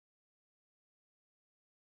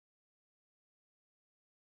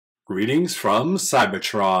Greetings from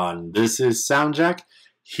Cybertron. This is SoundJack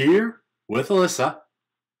here with Alyssa.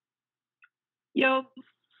 Yo.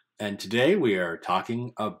 And today we are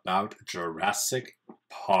talking about Jurassic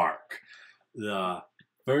Park, the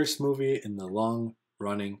first movie in the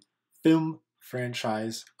long-running film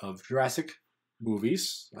franchise of Jurassic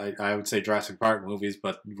movies. I would say Jurassic Park movies,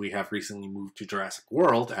 but we have recently moved to Jurassic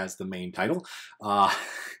World as the main title.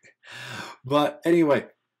 But anyway,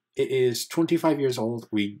 it is 25 years old.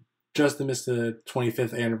 We just missed the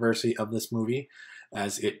 25th anniversary of this movie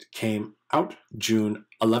as it came out June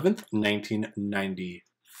 11th,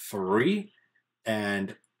 1993.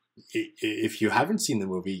 And if you haven't seen the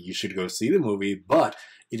movie, you should go see the movie, but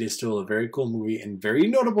it is still a very cool movie and very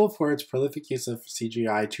notable for its prolific use of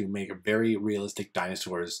CGI to make very realistic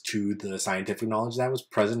dinosaurs to the scientific knowledge that was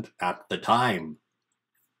present at the time.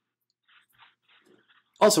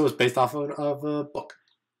 Also, it was based off of a book.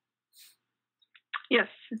 Yes,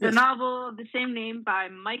 the novel of the same name by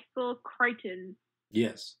Michael Crichton.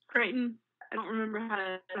 Yes. Crichton. I don't remember how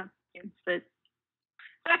to pronounce it, but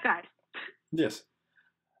that guy. Yes.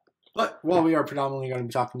 But while we are predominantly going to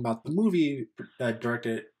be talking about the movie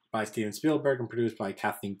directed by Steven Spielberg and produced by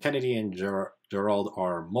Kathleen Kennedy and Gerald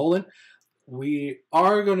R. Mullen, we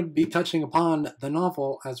are going to be touching upon the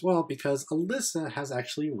novel as well because Alyssa has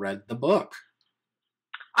actually read the book.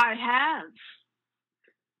 I have.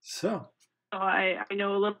 So I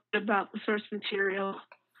know a little bit about the source material.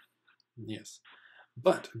 Yes.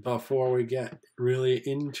 But before we get really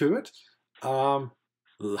into it, how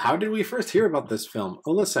did we first hear about this film?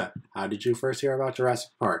 Alyssa, how did you first hear about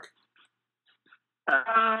Jurassic Park?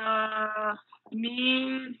 I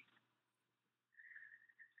mean,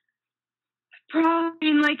 probably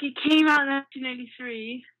it came out in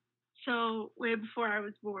 1993, so way before I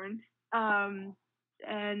was born.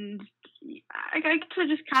 And I guess I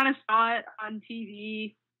just kind of saw it on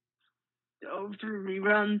TV through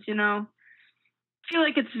reruns, I feel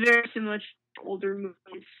like it's very similar to older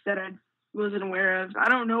movies that I wasn't aware of. I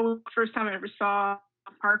don't know what the first time I ever saw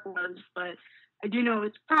Park was, but I do know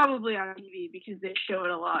it's probably on TV because they show it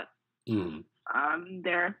a lot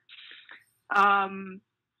there.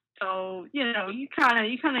 So, you kind of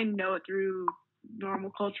know it through normal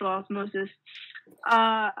cultural osmosis.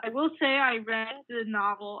 I will say I read the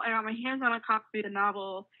novel. I got my hands on a copy of the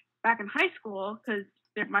novel back in high school because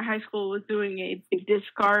my high school was doing a big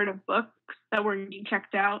discard of books that weren't being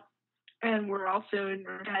checked out, and we're also in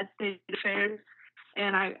our dad's state affairs.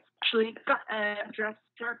 And I actually got a Jurassic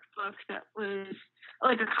Park book that was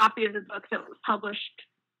a copy of the book that was published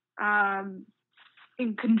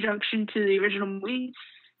in conjunction to the original movie.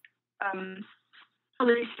 At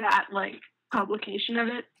least that publication of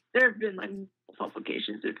it. There have been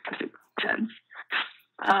publications of Jurassic Park since.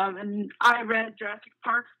 And I read Jurassic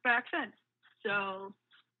Park back then. So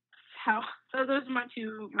those are my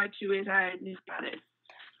two ways I knew about it.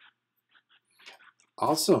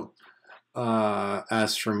 Awesome.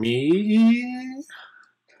 As for me,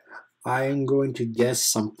 I'm going to guess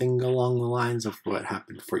something along the lines of what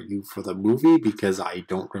happened for you for the movie because I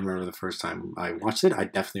don't remember the first time I watched it. I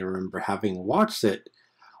definitely remember having watched it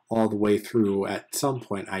all the way through at some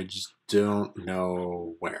point. I just don't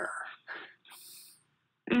know where.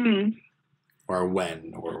 Or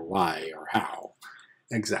when, or why, or how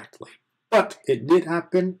exactly. But it did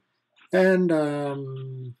happen, and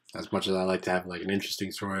as much as I like to have an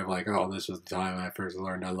interesting story of this was the time I first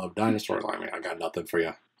learned I love dinosaurs, I got nothing for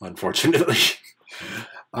you, unfortunately.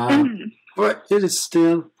 But it is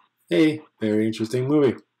still a very interesting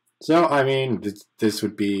movie. So, this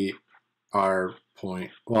would be our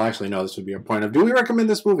point. Well, actually, no, this would be our point of, do we recommend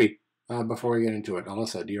this movie? Before we get into it,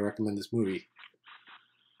 Alyssa, do you recommend this movie?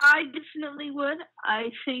 I definitely would.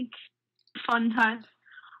 I think fun time.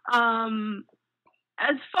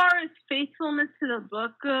 As far as faithfulness to the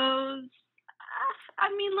book goes,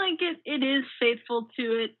 it is faithful to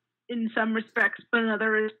it in some respects, but in other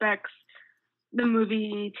respects, the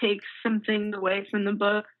movie takes some away from the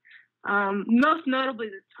book. Most notably,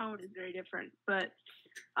 the tone is very different, but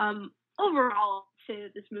overall, I'd say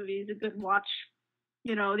that this movie is a good watch.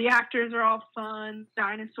 The actors are all fun.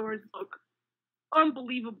 Dinosaurs look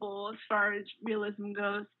unbelievable as far as realism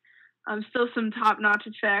goes. Still some top-notch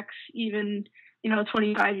effects, even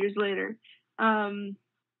 25 years later. I'd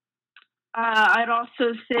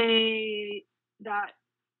also say that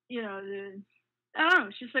I don't know,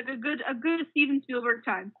 it's just a good Steven Spielberg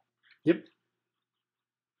time. Yep.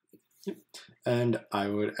 And I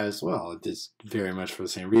would as well. Just very much for the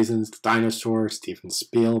same reasons. Dinosaurs, Steven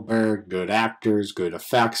Spielberg, good actors, good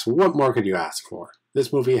effects. What more could you ask for?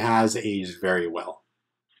 This movie has aged very well.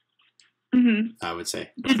 Mm-hmm. I would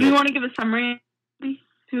say. Did you want to give a summary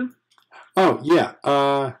too? Oh, yeah.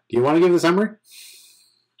 Do you want to give the summary?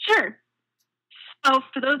 Sure. So,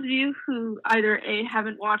 for those of you who either A,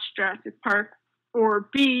 haven't watched Jurassic Park, or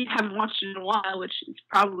B, haven't watched it in a while, which is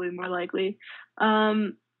probably more likely,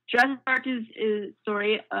 Jurassic Park is a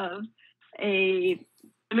story of the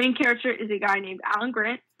main character is a guy named Alan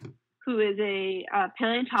Grant, who is a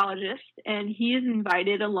paleontologist, and he is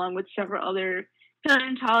invited along with several other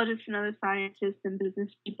paleontologists and other scientists and business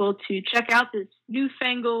people to check out this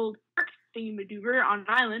newfangled park thingy-madoober on an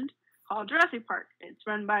island called Jurassic Park. It's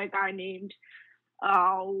run by a guy named,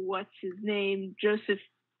 what's his name? Joseph,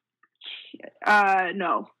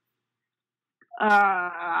 no.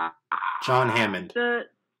 John Hammond.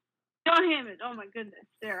 John Hammond, oh my goodness,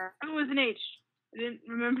 there. It was an H. I didn't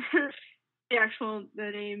remember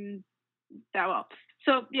the name that well.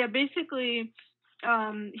 So, yeah, basically,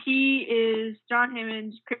 he is John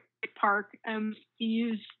Hammond, Jurassic Park. He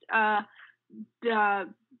used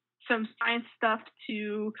some science stuff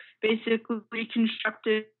to basically reconstruct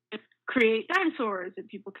it, create dinosaurs that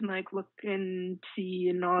people can like look and see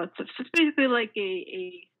and all that stuff. So it's basically like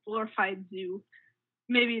a glorified zoo,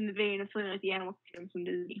 maybe in the vein of something like the Animal Kingdom from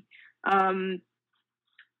Disney.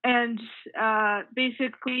 And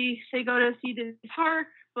basically they go to see this park,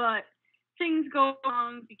 but things go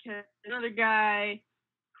wrong because another guy.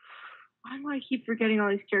 Why do I keep forgetting all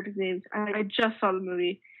these characters' names? I just saw the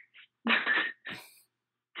movie.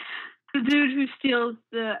 The dude who steals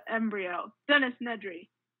the embryo, Dennis Nedry.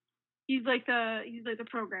 He's like the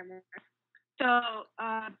programmer. So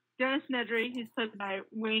Dennis Nedry, he's played by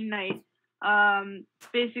Wayne Knight,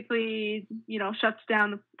 basically, shuts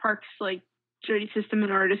down the park's like security system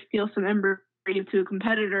in order to steal some embryo to a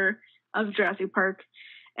competitor of Jurassic Park,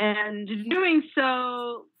 and in doing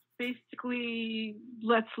so, basically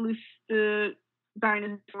lets loose the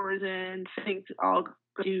dinosaurs and things all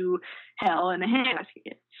go to hell in a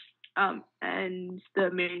handbasket. And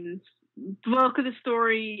the main bulk of the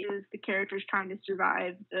story is the characters trying to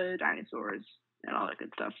survive the dinosaurs and all that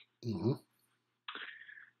good stuff. Mm-hmm.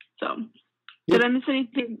 So, did I miss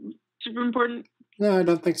anything super important? No, I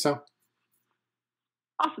don't think so.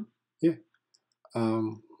 Awesome. Yeah.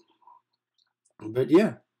 But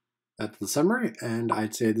yeah, that's the summary, and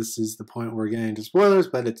I'd say this is the point where we're getting into spoilers,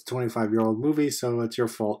 but it's a 25-year-old movie, so it's your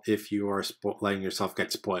fault if you are letting yourself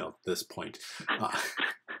get spoiled at this point.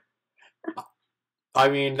 I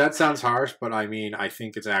mean, that sounds harsh, but I mean, I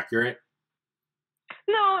think it's accurate.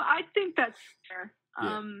 No, I think that's fair.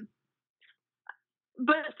 Yeah.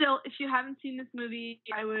 But still, if you haven't seen this movie,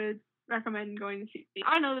 I would recommend going to see it.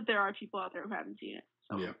 I know that there are people out there who haven't seen it.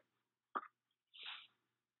 So. Yeah.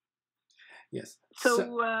 Yes. So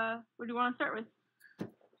what do you want to start with?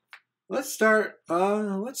 Let's start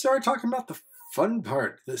talking about the fun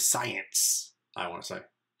part, the science, I want to say.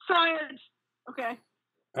 Science! Okay.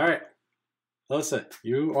 All right. Alyssa,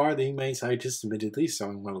 you are the main scientist, admittedly, so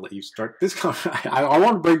I'm going to let you start this. I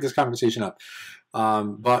want to break this conversation up.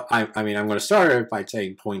 But I'm going to start it by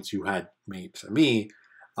saying points you had made to me.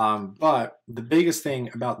 But the biggest thing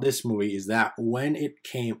about this movie is that when it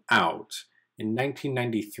came out in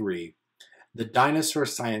 1993, the dinosaur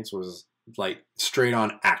science was like straight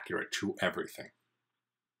on accurate to everything.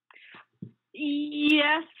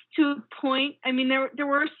 Yes, to a point. I mean, there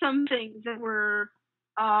were some things that were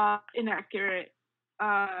inaccurate.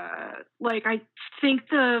 Like I think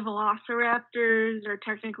the velociraptors are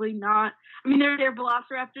technically not. I mean, they're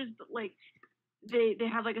velociraptors, but like they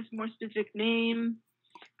have like a more specific name.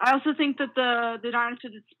 I also think that the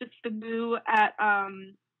dinosaur that spits the goo at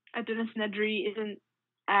Dennis Nedry isn't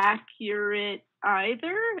accurate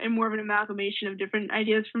either, and more of an amalgamation of different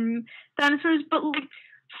ideas from dinosaurs. But like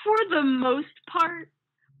for the most part,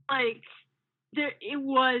 like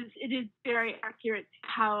it is very accurate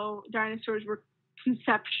how dinosaurs were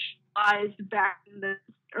conceptualized back in the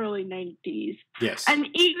early 90s. Yes. And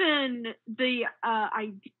even the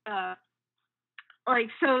idea,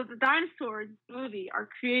 like, so the dinosaurs in the movie are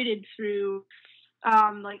created through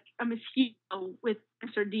like a mosquito with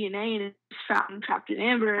dinosaur DNA, and it's found trapped in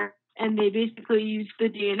amber, and they basically use the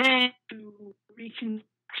DNA to reconstruct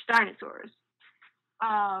dinosaurs.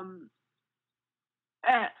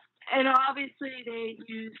 And obviously they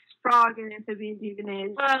use frog and amphibian DNA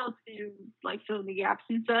as well to like fill in the gaps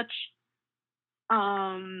and such.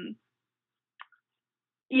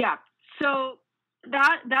 Yeah. So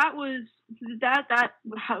that was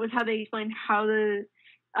how they explained how the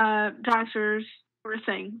dinosaurs were a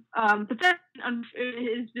thing. But then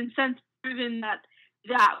it has been since proven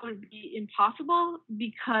that would be impossible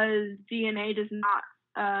because DNA does not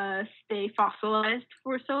stay fossilized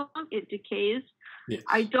for so long. It decays. Yes.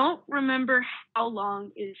 I don't remember how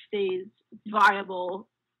long it stays viable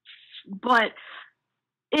but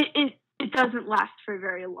it doesn't last for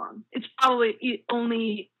very long. It's probably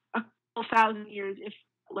only a couple thousand years, if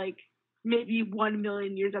like maybe 1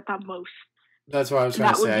 million years at the most. That's what I was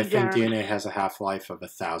trying to say. I think DNA has a half-life of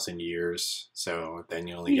 1,000 years, so then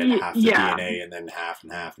you only get half the DNA, and then half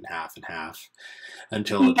and half and half and half,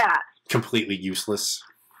 until it's completely useless.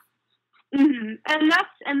 Mm-hmm. And that's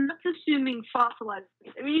assuming fossilized.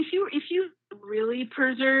 I mean, if you really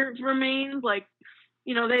preserve remains, like,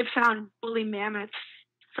 you know, they've found woolly mammoths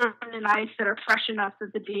from the ice that are fresh enough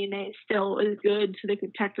that the DNA still is good, so they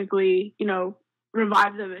could technically, you know,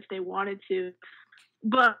 revive them if they wanted to.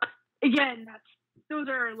 But again, those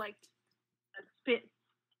are like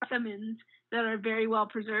specimens that are very well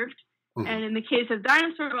preserved. Mm-hmm. And in the case of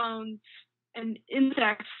dinosaur bones and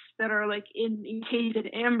insects that are like encased in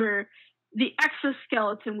amber, the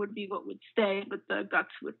exoskeleton would be what would stay, but the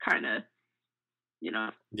guts would kind of, you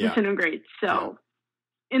know, disintegrate. So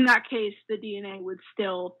in that case, the DNA would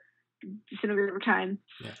still disintegrate over time.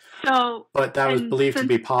 Yeah. So, but that was believed to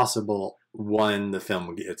be possible when the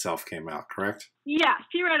film itself came out, correct? Yeah,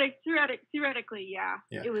 theoretically, yeah,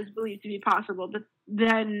 it was believed to be possible, but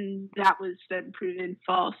then that was then proven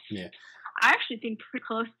false. Yeah, I actually think pretty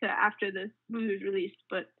close to after the movie was released,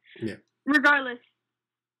 but regardless,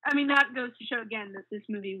 I mean, that goes to show again that this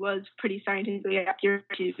movie was pretty scientifically accurate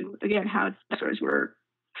to, again, how dinosaurs were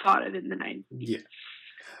thought of in the 90s. Yeah,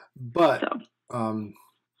 but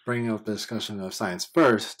bringing up the discussion of science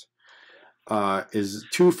first is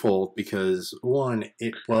twofold, because one,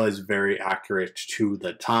 it was very accurate to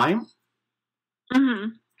the time,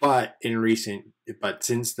 but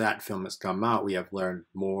since that film has come out, we have learned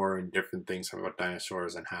more and different things about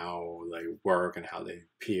dinosaurs and how they work and how they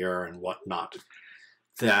appear and whatnot.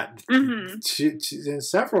 That in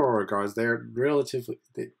several regards, they're relatively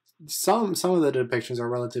some of the depictions are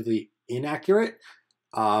relatively inaccurate,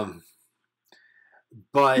 but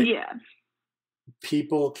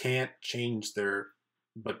people can't change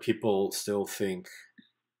but people still think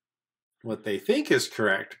what they think is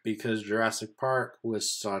correct, because Jurassic Park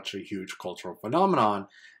was such a huge cultural phenomenon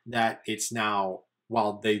that it's now,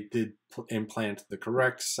 while they did implant the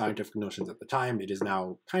correct scientific notions at the time, it is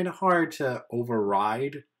now kind of hard to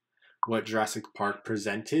override what Jurassic Park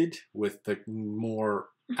presented with the more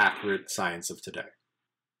accurate science of today.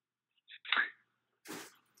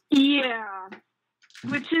 Yeah.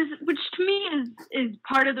 Which to me is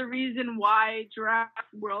part of the reason why Jurassic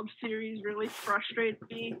World series really frustrates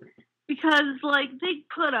me, because like they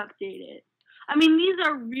could update it. I mean, these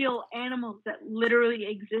are real animals that literally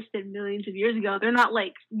existed millions of years ago. They're not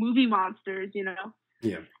like movie monsters, you know.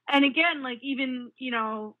 Yeah. And again, like even you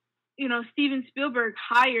know Steven Spielberg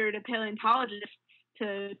hired a paleontologist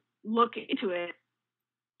to look into it,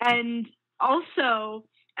 and also,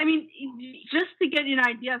 I mean, just to get an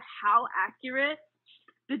idea of how accurate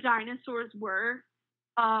the dinosaurs were,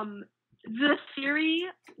 the theory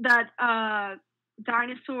that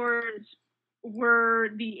dinosaurs were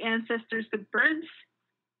the ancestors of birds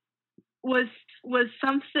was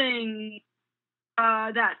something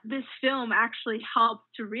that this film actually helped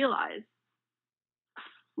to realize.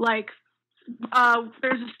 Like,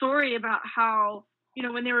 there's a story about how, you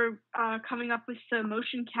know, when they were coming up with the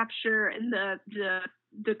motion capture and the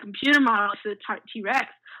computer models for the T-Rex,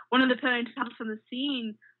 one of the paleontologists on the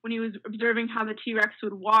scene, when he was observing how the T-Rex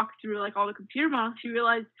would walk through like all the computer models, he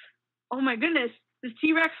realized, oh my goodness, this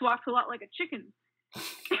T-Rex walks a lot like a chicken.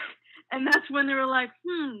 And that's when they were like,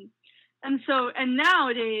 And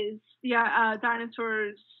nowadays,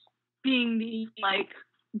 dinosaurs being the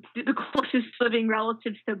closest living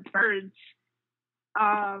relatives to birds,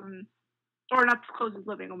 or not the closest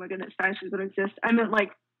living, oh my goodness, dinosaurs don't exist. I meant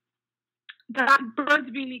like,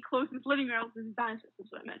 birds being the closest living relatives to dinosaurs is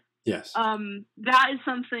what I meant. Yes. That is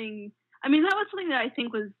something, I mean, that was something that I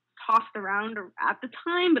think was tossed around at the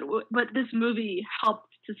time, but this movie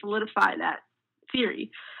helped to solidify that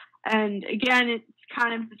theory. And again, it's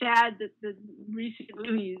kind of sad that the recent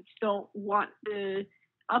movies don't want to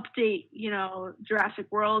update, you know,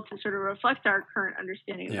 Jurassic World to sort of reflect our current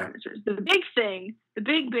understanding of dinosaurs. The big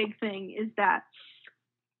thing is that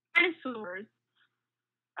dinosaurs,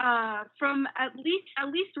 from at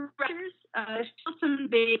least raptors, there's still some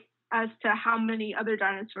debate as to how many other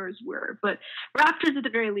dinosaurs were, but raptors at the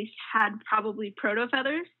very least had probably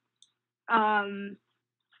proto-feathers. And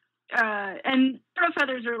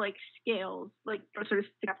proto-feathers are like scales, like sort of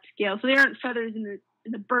stick up scales. So they aren't feathers in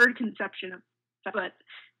the bird conception of, but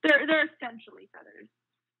they're essentially feathers.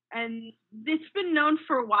 And it's been known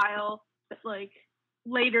for a while that like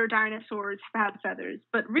later dinosaurs have had feathers,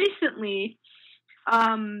 but recently,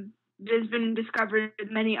 there's been discovered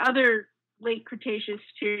many other late Cretaceous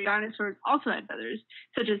period dinosaurs also had feathers,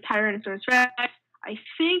 such as Tyrannosaurus rex. I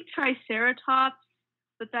think Triceratops,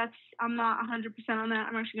 but I'm not 100% on that.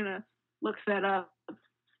 I'm actually gonna look that up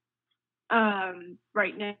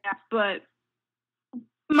right now. But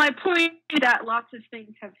my point is that lots of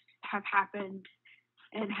things have happened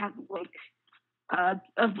and have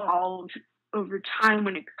evolved over time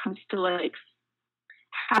when it comes to like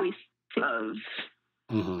how we think of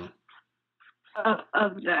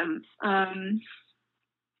them. I'm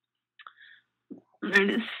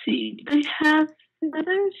gonna see. Do they have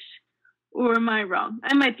feathers? Or am I wrong?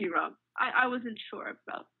 I might be wrong. I wasn't sure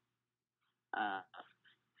about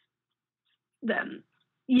them.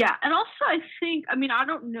 Yeah, and also I think, I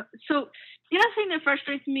don't know. So the other thing that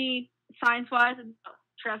frustrates me science-wise about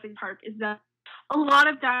Jurassic Park is that a lot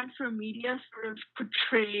of dinosaur media sort of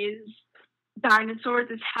portrays dinosaurs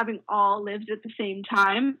as having all lived at the same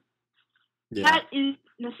time. Yeah. That isn't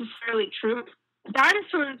necessarily true.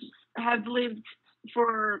 Dinosaurs have lived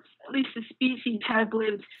for, at least the species have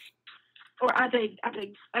lived, or as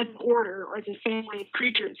an order or as a family of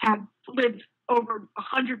creatures have lived over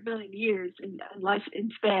 100 million years in life in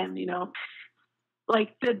span,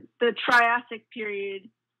 like the Triassic period,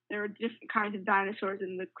 there were different kinds of dinosaurs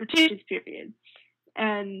in the Cretaceous period.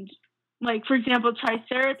 And like, for example,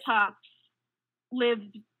 Triceratops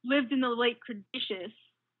lived in the late Cretaceous,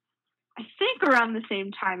 I think around the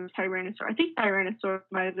same time as Tyrannosaurus. I think Tyrannosaurus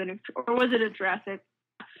might have been, or was it a Jurassic?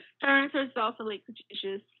 Tyrannosaurus is also late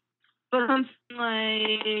Cretaceous. But something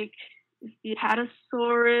like, is the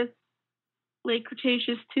Apatosaurus late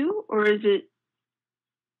Cretaceous too? Or is it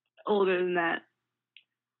older than that?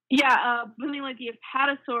 Yeah, something like the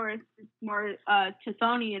Apatosaurus is more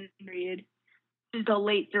Tithonian period, is the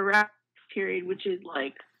late Jurassic period, which is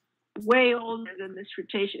like way older than this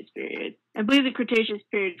Cretaceous period. I believe the Cretaceous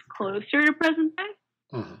period is closer to present day.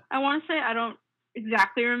 Mm-hmm. I want to say, I don't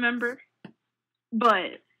exactly remember,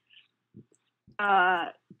 but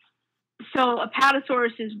so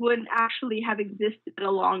Apatosauruses wouldn't actually have existed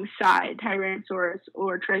alongside Tyrannosaurus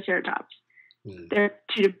or Triceratops. Mm.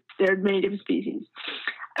 They're many different species.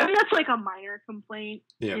 I mean, that's like a minor complaint,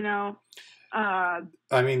 yeah.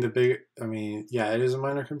 It is a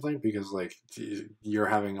minor complaint because like you're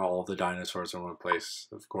having all of the dinosaurs in one place,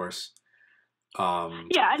 of course.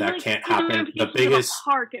 That can't happen. The biggest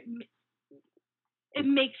park, it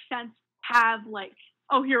makes sense to have like,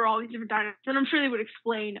 oh, here are all these different dinosaurs, and I'm sure they would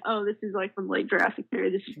explain, oh, this is like from late Jurassic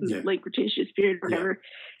period, this is from the late Cretaceous period, or whatever.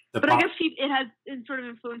 Yeah. But I guess it sort of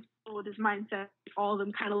influenced people with his mindset. All of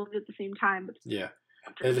them kind of lived at the same time. But yeah.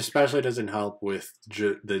 It especially doesn't help with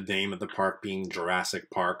the name of the park being Jurassic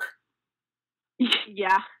Park.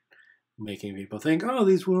 Yeah. Making people think, oh,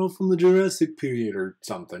 these were all from the Jurassic period or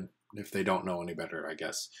something, if they don't know any better, I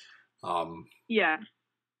guess. Yeah.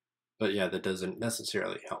 But yeah, that doesn't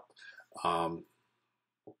necessarily help.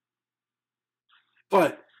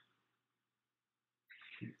 But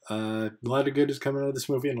a lot of good is coming out of this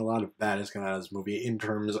movie, and a lot of bad is coming out of this movie in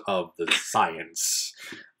terms of the science.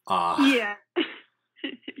 Yeah.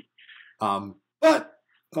 But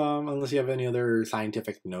unless you have any other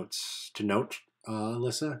scientific notes to note,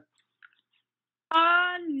 Alyssa?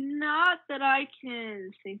 Not that I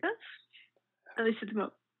can think of. At least at the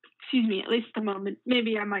moment. Excuse me. At least at the moment.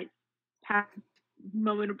 Maybe I might have a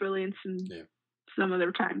moment of brilliance some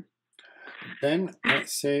other time. Then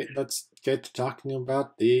let's get to talking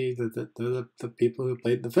about the people who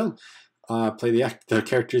played the film, play the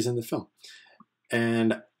characters in the film,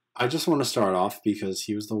 and I just want to start off because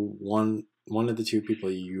he was the one of the two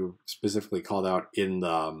people you specifically called out in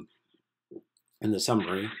the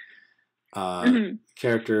summary.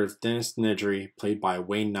 Character of Dennis Nedry, played by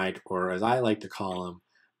Wayne Knight, or as I like to call him,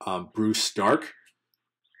 Bruce Stark.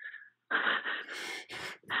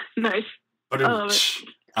 Nice. I love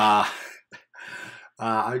it.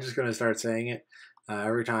 I'm just gonna start saying it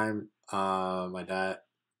every time my dad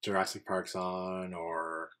Jurassic Park's on,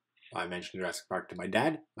 or I mention Jurassic Park to my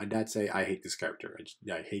dad. My dad say, "I hate this character.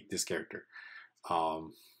 I hate this character."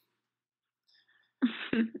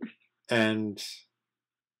 And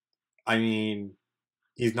I mean,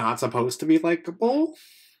 he's not supposed to be likable.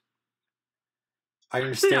 I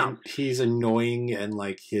understand he's annoying and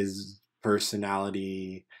like his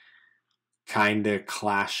personality kind of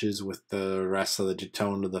clashes with the rest of the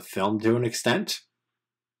tone of the film to an extent.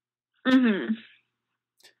 Mm-hmm.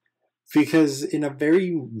 Because in a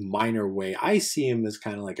very minor way, I see him as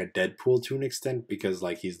kind of like a Deadpool to an extent, because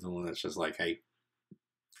like he's the one that's just like, hey,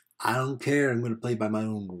 I don't care, I'm going to play by my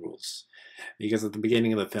own rules. Because at the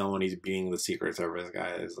beginning of the film, when he's being the Secret Service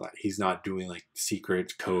guy, is like he's not doing like the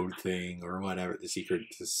secret code thing or whatever, the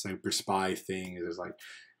super spy thing. It's just like,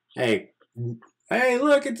 hey, Hey,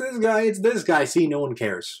 look, it's this guy. It's this guy. See, no one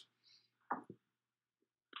cares.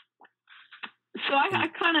 So I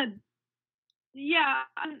kind of, yeah,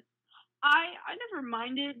 I never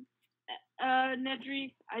minded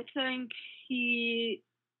Nedry. I think his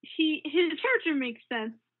character makes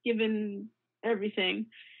sense given everything,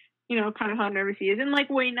 kind of how nervous he is, and like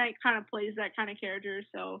Wayne Knight kind of plays that kind of character.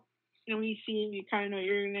 So when you see him, you kind of know what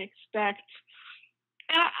you're gonna expect.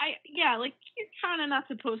 And like you're kind of not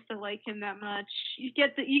supposed to like him that much. You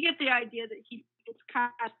get the idea that he gets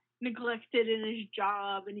kind of neglected in his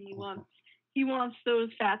job, and he wants those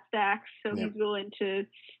fat stacks, so he's willing to,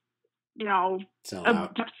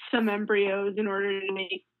 abduct some embryos in order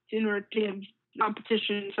to give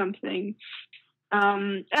competition something.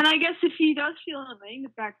 And I guess if he does feel annoying, the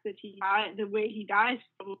fact that the way he dies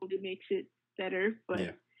probably makes it better.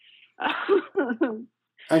 But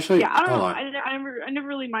actually, yeah, I don't know. I never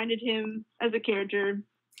really minded him as a character.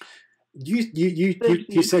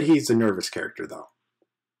 You said he's a nervous character, though.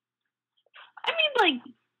 I mean, like,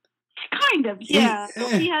 kind of, yeah.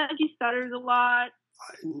 He stutters a lot.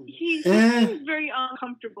 He seems very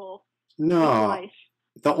uncomfortable. No.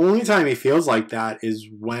 The only time he feels like that is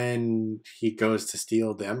when he goes to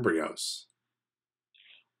steal the embryos.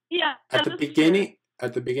 Yeah. At the beginning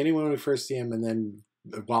when we first see him, and then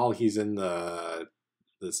while he's in the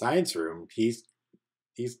science room, he's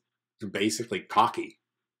basically cocky.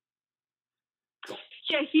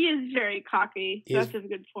 Yeah, he is very cocky. That's a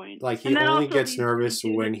good point. Like, he only gets nervous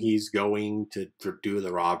when he's going to do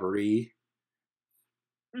the robbery.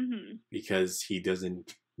 Mm-hmm. Because he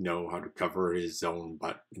doesn't know how to cover his own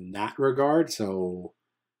butt in that regard, so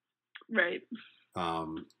right.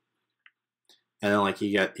 And then like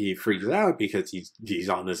he freaks out because he's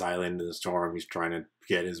on this island in the storm. He's trying to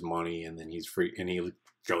get his money, and then he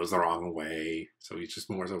goes the wrong way. So he's just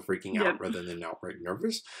more so freaking out rather than outright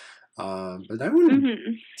nervous. But I wouldn't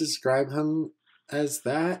describe him as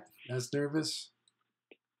nervous.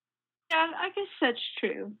 Yeah, I guess that's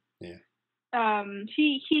true. Yeah.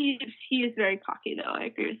 He is very cocky, though. I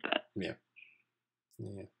agree with that. Yeah.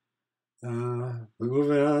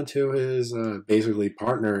 Moving on to his basically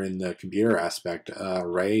partner in the computer aspect,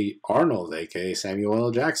 Ray Arnold, aka Samuel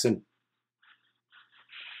L. Jackson.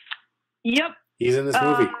 Yep. He's in this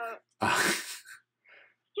movie. Yeah,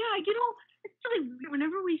 it's really weird.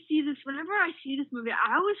 Whenever I see this movie,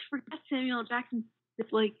 I always forget Samuel L. Jackson.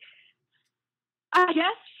 It's like, I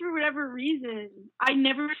guess for whatever reason, I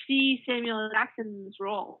never see Samuel L. Jackson in this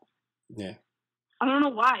role. Yeah. I don't know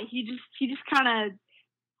why. He just kind of,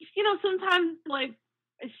 sometimes like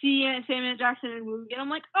I see Samuel L. Jackson in a movie and I'm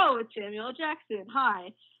like, oh, it's Samuel L. Jackson.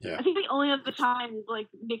 Hi. Yeah. I think the only other time is like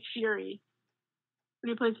Nick Fury. When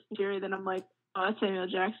he plays Fury, then I'm like, oh, that's Samuel L.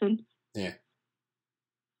 Jackson. Yeah.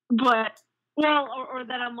 But, well, or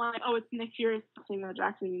that I'm like, oh, it's Nick Fury, it's Samuel L.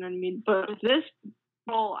 Jackson, you know what I mean? But with this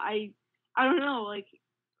role, I don't know, like,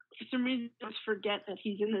 for some reason I just forget that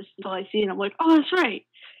he's in this until I see it, and I'm like, oh, that's right.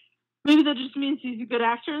 Maybe that just means he's a good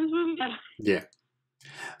actor in this movie? Yeah.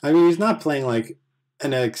 I mean, he's not playing, like,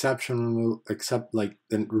 an exceptional,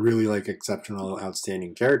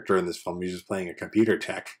 outstanding character in this film. He's just playing a computer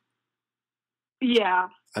tech. Yeah.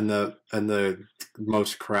 And the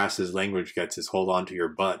most crass his language gets is "hold on to your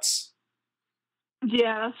butts."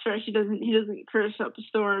 Yeah, that's fair. He doesn't curse up a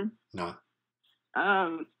storm. No.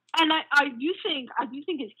 And I do think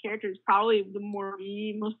his character is probably the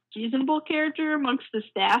most reasonable character amongst the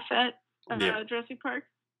staff at Jurassic Park.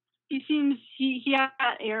 He has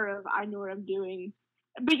that air of I know what I'm doing,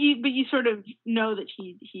 but you sort of know that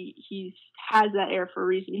he has that air for a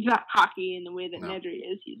reason. He's not cocky in the way that Nedry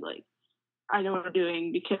is. He's like, I know what I'm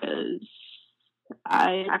doing because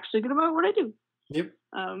I'm actually good about what I do. Yep.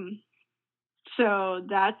 So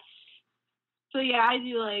yeah, I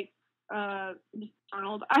do like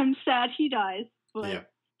Arnold. I'm sad he dies, but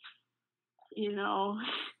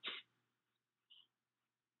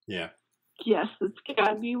Yeah. Yes, it's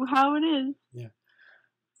gotta be how it is. Yeah.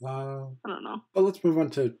 I don't know. Well, let's move on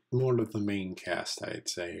to more of the main cast, I'd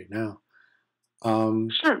say now.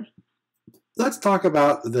 Sure. Let's talk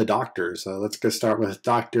about the doctors. Let's go start with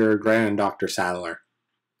Dr. Grant and Dr. Sadler.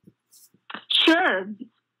 Sure.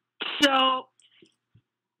 So,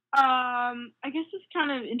 I guess it's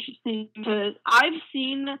kind of interesting because I've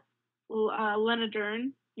seen Lena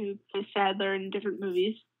Dern, who plays Sadler in different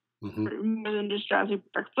movies, more than just Jurassic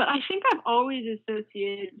Park. But I think I've always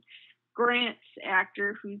associated Grant's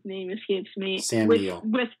actor, whose name escapes me,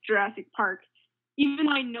 with Jurassic Park. Even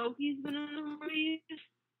though I know he's been in the movies,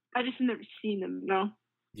 I just never seen him,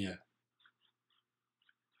 Yeah.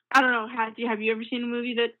 I don't know. Have you ever seen a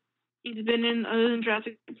movie that he's been in other than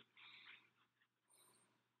Jurassic Park?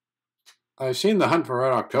 I've seen The Hunt for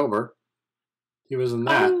Red October. He was in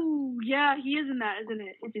that. Oh, yeah, he is in that,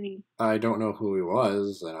 isn't he? I don't know who he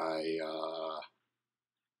was, and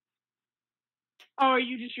Oh, are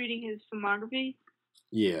you just reading his filmography?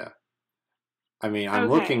 Yeah. I mean, I'm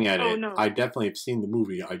looking at it. No. I definitely have seen the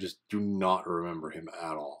movie. I just do not remember him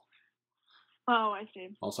at all. Oh, I see.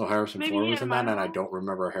 Also, Harrison Ford was in that, and I don't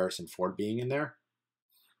remember Harrison Ford being in there.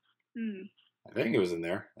 I think he was in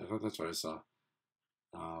there. I thought that's what I saw.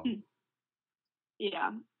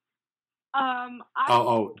 Yeah.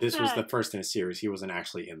 This was the first in a series. He wasn't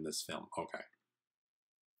actually in this film. Okay.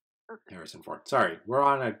 Harrison Ford. Sorry, we're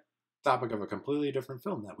on a topic of a completely different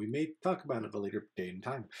film that we may talk about at a later date and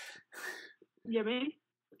time. Yeah, maybe.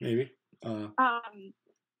 Maybe.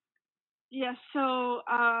 Yeah. So.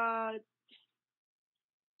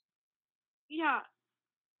 Yeah.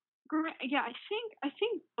 Yeah. I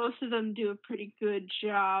think both of them do a pretty good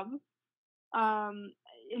job.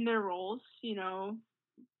 In their roles, you know.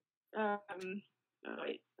 Oh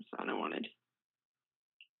wait, that's not what I wanted.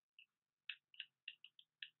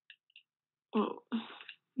 Oh,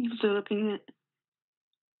 I'm still looking at.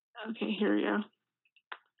 Okay, here we go.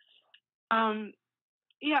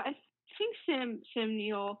 Yeah, I think Sam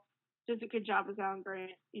Neill does a good job as Alan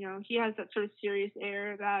Grant. You know, he has that sort of serious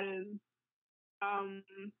air about him. I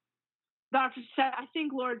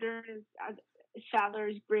think Laura Dern as Sadler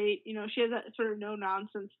is great. You know, she has that sort of no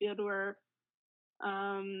nonsense feel to her.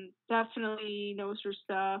 Definitely knows her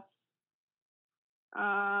stuff.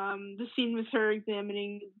 The scene with her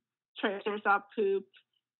examining Triceratops poop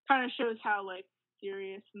kind of shows how like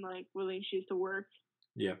serious and like willing she is to work.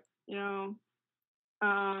 Yeah. You know.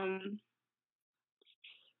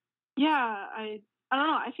 Yeah, I don't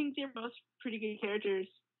know. I think they're both pretty good characters.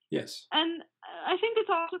 Yes. And I think it's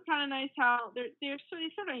also kind of nice how they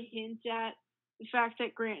sort of hint at the fact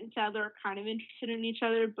that Grant and Sadler are kind of interested in each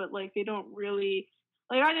other, but like they don't really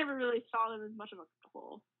like. I never really saw them as much of a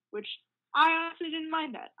couple, which I honestly didn't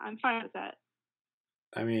mind that. I'm fine with that.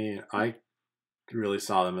 I mean, I really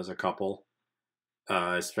saw them as a couple,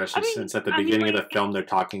 especially since at the beginning of the film they're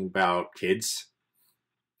talking about kids,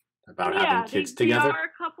 about having kids together. They are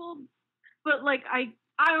a couple, but like I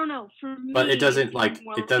don't know. For me, but it doesn't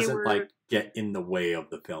get in the way of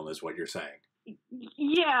the film, is what you're saying.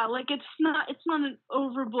 Yeah, like it's not an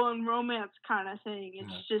overblown romance kind of thing.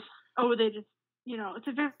 It's just they just it's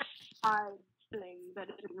a very side thing that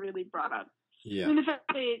isn't really brought up. Yeah. I mean, the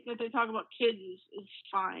fact that they talk about kids is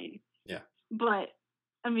fine. Yeah. But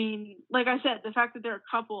I mean, like I said, the fact that they're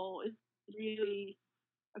a couple is really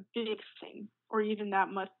a big thing, or even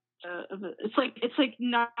that much of it. It's like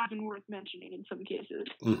not even worth mentioning in some cases.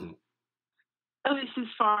 Mm-hmm. At least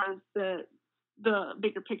as far as the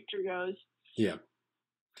bigger picture goes. Yeah.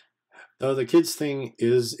 Though the kids thing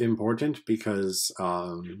is important because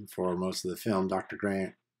for most of the film, Dr.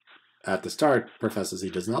 Grant at the start professes he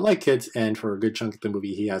does not like kids, and for a good chunk of the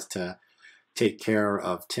movie he has to take care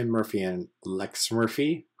of Tim Murphy and Lex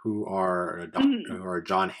Murphy, who are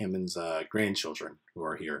John Hammond's grandchildren who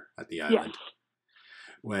are here at the island. Yes.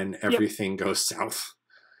 When everything goes south.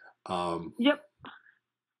 Yep.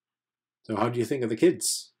 So how do you think of the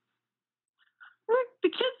kids?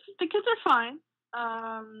 The kids are fine.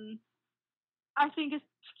 I think as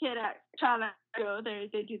child actors,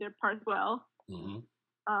 they do their parts well. Mm-hmm.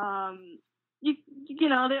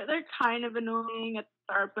 They're kind of annoying at the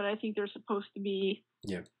start, but I think they're supposed to be.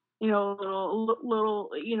 Yeah. A little,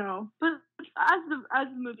 but as the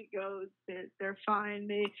movie goes, they're fine.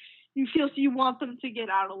 You want them to get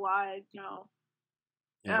out alive,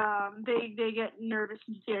 Yeah. They get nervous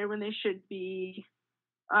and scared when they should be.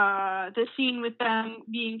 The scene with them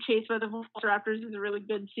being chased by the velociraptors is a really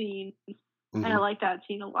good scene, and I like that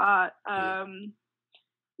scene a lot. They're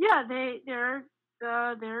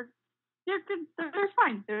good. They're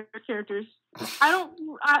fine. They're characters.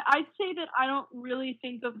 I'd say that I don't really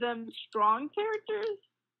think of them as strong characters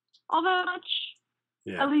all that much.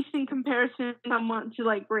 Yeah. At least in comparison to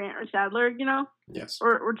like Grant or Sadler, Yes.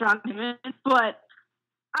 Or John Hammond. But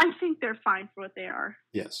I think they're fine for what they are.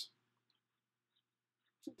 Yes.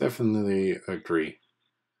 Definitely agree.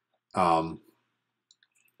 Though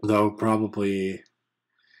probably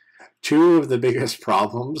two of the biggest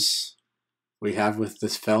problems we have with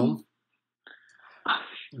this film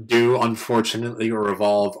do unfortunately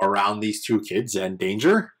revolve around these two kids and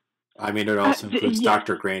danger. I mean, it also includes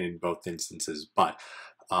Dr. Grant in both instances, but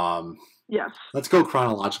yes. Let's go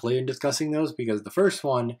chronologically in discussing those, because the first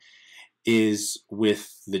one is with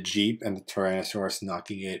the Jeep and the Tyrannosaurus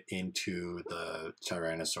knocking it into the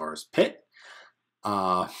Tyrannosaurus pit.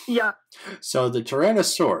 Yeah. So the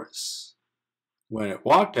Tyrannosaurus, when it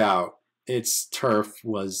walked out, its turf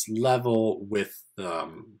was level with the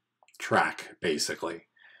track, basically,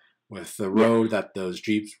 with the road that those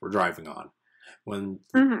Jeeps were driving on. When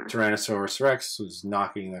Tyrannosaurus Rex was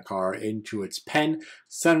knocking the car into its pen,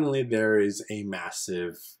 suddenly there is a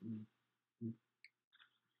massive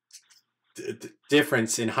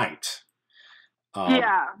difference in height.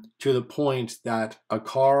 To the point that a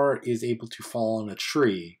car is able to fall on a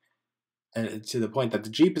tree, and to the point that the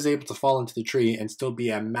Jeep is able to fall into the tree and still be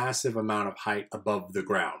a massive amount of height above the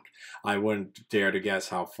ground. I wouldn't dare to guess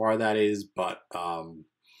how far that is, but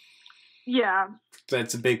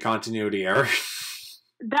that's a big continuity error.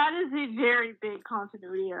 That is a very big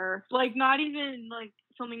continuity error. Like, not even like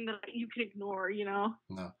something that you can ignore, you know?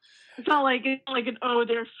 No. It's not like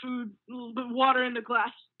their food, the water in the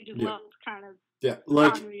glass levels kind of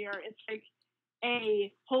continuity error. It's like,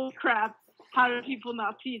 holy crap, how do people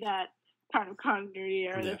not see that kind of continuity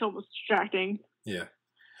error? That's almost distracting. Yeah.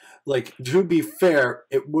 Like, to be fair,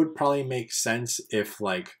 it would probably make sense if,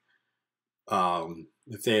 like,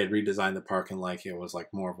 if they had redesigned the park and like it was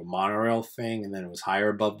like more of a monorail thing, and then it was higher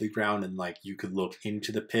above the ground, and like you could look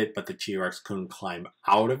into the pit, but the T-Rex couldn't climb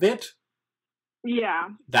out of it. Yeah,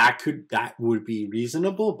 that would be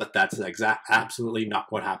reasonable, but that's absolutely not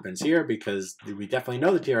what happens here, because we definitely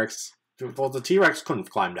know the T-Rex. Well, the T-Rex couldn't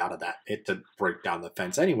have climbed out of that pit to break down the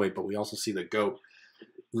fence anyway. But we also see the goat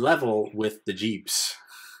level with the Jeeps.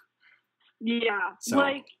 Yeah, so,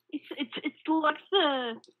 like it's like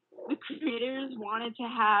the creators wanted to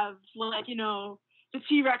have, like, you know, the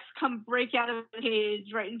T-Rex come break out of the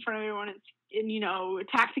cage right in front of everyone and you know,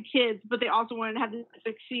 attack the kids, but they also wanted to have this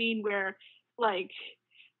scene where, like,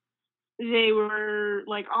 they were,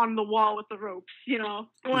 like, on the wall with the ropes, you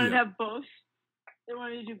know? They wanted to have both. They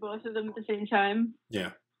wanted to do both of them at the same time.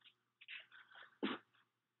 Yeah.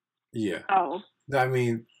 Yeah. Oh. I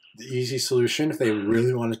mean, the easy solution, if they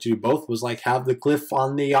really wanted to do both, was, like, have the cliff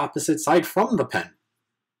on the opposite side from the pen.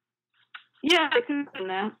 Yeah, I could have done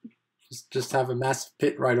that. Just have a massive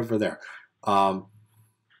pit right over there. The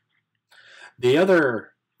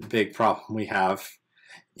other big problem we have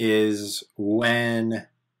is when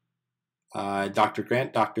Dr.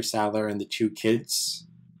 Grant, Dr. Sadler, and the two kids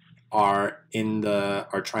are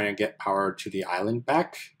trying to get power to the island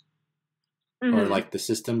back, or like the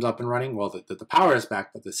system's up and running. Well, the power is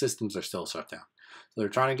back, but the systems are still shut down. So they're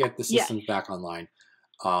trying to get the systems back online.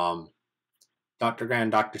 Dr. Grant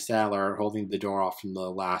and Dr. Sadler are holding the door off from the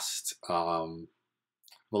last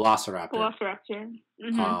Velociraptor.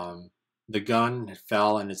 The gun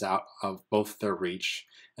fell and is out of both their reach.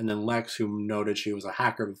 And then Lex, who noted she was a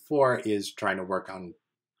hacker before, is trying to work on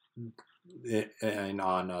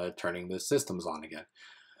turning the systems on again.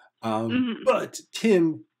 But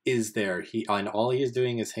Tim is there. All he is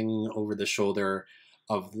doing is hanging over the shoulder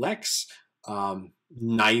of Lex.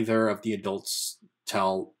 Neither of the adults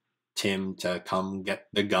tell Tim to come get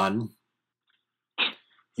the gun,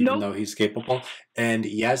 even though he's capable. And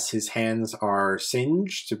yes, his hands are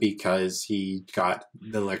singed because he got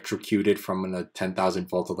electrocuted from a 10,000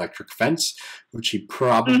 volt electric fence, which he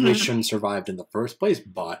probably shouldn't survived in the first place.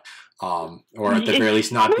 But or at the very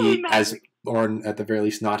least not be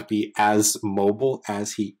as mobile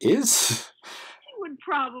as he is. He would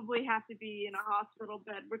probably have to be in a hospital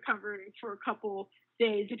bed recovering for a couple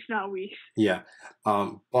days, if not weeks. Yeah,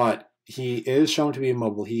 but he is shown to be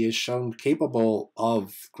immobile. He is shown capable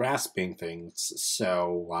of grasping things.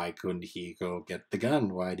 So why couldn't he go get the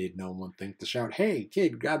gun? Why did no one think to shout, "Hey,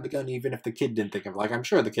 kid, grab the gun," even if the kid didn't think of it? Like, I'm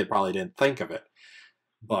sure the kid probably didn't think of it.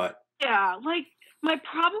 But yeah, like, my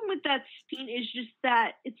problem with that scene is just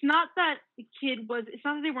that it's not that the kid it's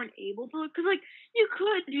not that they weren't able to, because, like, you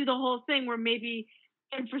could do the whole thing where maybe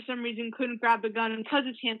and for some reason couldn't grab the gun because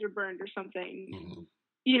his hands are burned or something.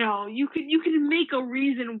 You know, you could make a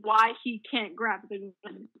reason why he can't grab the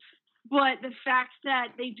gun. But the fact that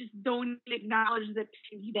they just don't acknowledge that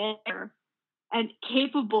he's there and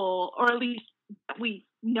capable, or at least we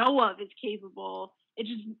know of is capable, it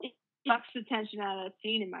sucks the tension out of that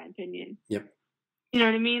scene, in my opinion. Yep. You know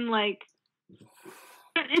what I mean? Like,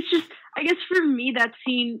 it's just, I guess for me, that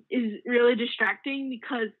scene is really distracting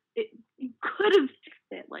because you could have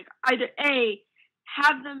fixed it. Like, either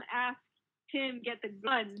have them ask Tim get the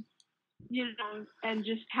gun, you know, and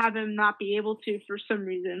just have him not be able to for some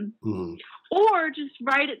reason, or just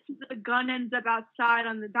write it so the gun ends up outside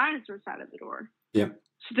on the dinosaur side of the door. Yep.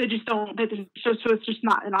 So they just don't. So it's just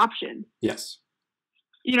not an option. Yes.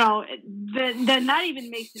 You know, then that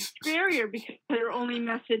even makes it scarier because their only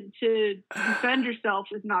method to defend yourself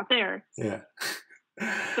is not there. Yeah.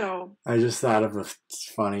 So I just thought of a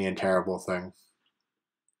funny and terrible thing.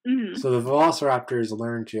 So the Velociraptors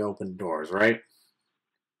learn to open doors, right?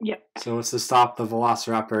 Yeah. So it's to stop the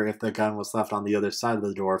velociraptor if the gun was left on the other side of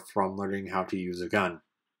the door from learning how to use a gun.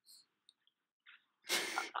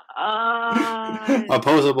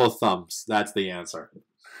 Opposable thumbs. That's the answer.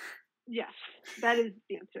 Yes, that is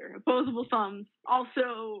the answer. Opposable thumbs.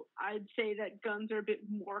 Also, I'd say that guns are a bit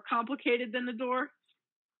more complicated than the door.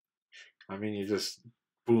 I mean, you just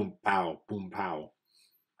boom, pow, boom, pow.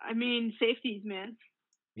 I mean, safeties, man.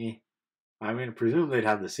 I mean, I presume they'd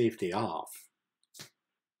have the safety off.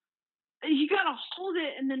 You gotta hold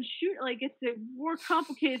it and then shoot. Like, it's a more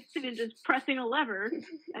complicated thing than just pressing a lever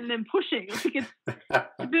and then pushing. Like, it's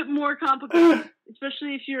a bit more complicated,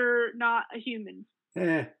 especially if you're not a human.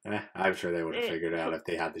 I'm sure they would have figured it out if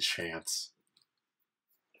they had the chance.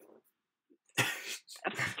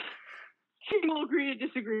 We'll agree to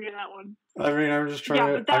disagree on that one. I mean, I'm just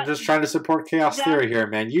trying to support chaos theory here,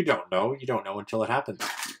 man. You don't know until it happens.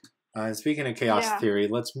 Speaking of chaos theory,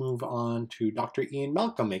 let's move on to Dr. Ian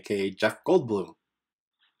Malcolm, aka Jeff Goldblum,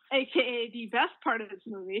 aka the best part of this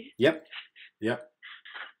movie. Yep.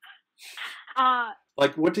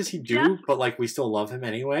 Like, what does he do? But like, we still love him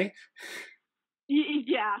anyway.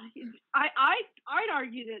 Yeah, I'd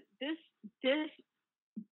argue that this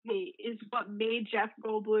is what made Jeff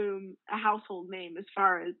Goldblum a household name as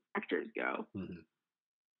far as actors go. Mm-hmm.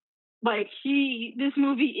 Like, this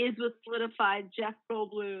movie is what solidified Jeff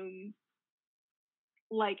Goldblum,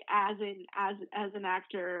 like, as an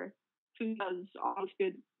actor who does all this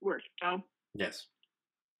good work, you know? Yes.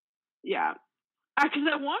 Yeah. Because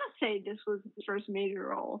I want to say this was his first major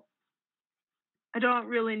role. I don't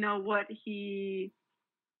really know what he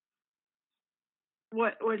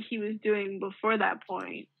was doing before that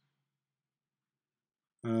point.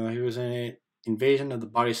 He was in Invasion of the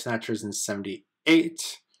Body Snatchers in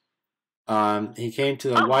 '78. He came to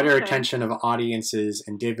the wider attention of audiences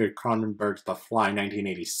in David Cronenberg's The Fly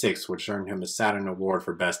 1986, which earned him a Saturn Award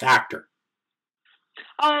for Best Actor.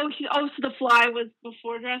 So The Fly was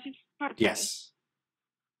before Jurassic Park? Yes.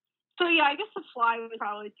 So yeah, I guess The Fly was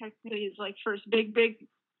probably technically his like first big break.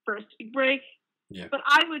 Yeah. But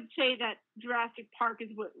I would say that Jurassic Park is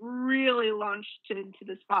what really launched it into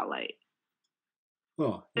the spotlight.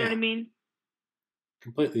 Oh, you know what I mean?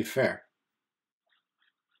 Completely fair.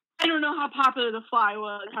 I don't know how popular The Fly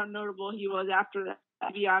was, how notable he was after that.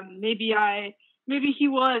 Maybe he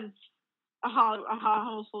was a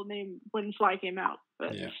household name when Fly came out.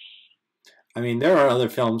 But yeah. I mean, there are other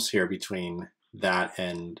films here between that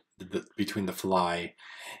and between The Fly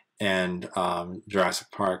and Jurassic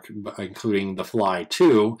Park, including The Fly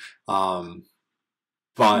 2.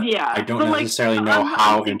 But yeah, I don't necessarily know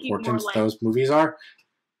how important those movies are.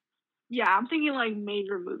 Yeah, I'm thinking like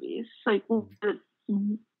major movies, like that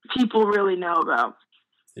people really know about.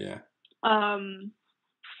 Yeah.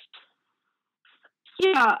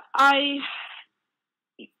 Yeah, I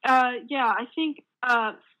think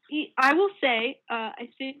I will say I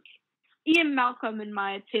think Ian Malcolm, in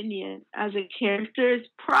my opinion, as a character, is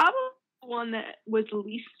probably the one that was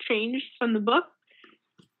least changed from the book.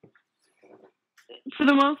 For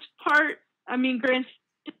the most part, I mean, granted,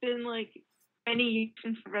 it's been like many years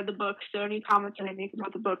since I read the book, so any comments that I make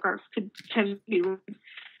about the book could tend to be rude.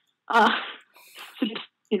 So just,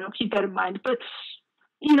 keep that in mind. But,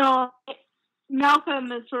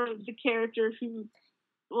 Malcolm is sort of the character who,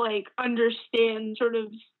 like, understands sort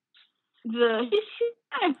of he's kind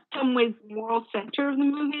of in some ways the moral center of the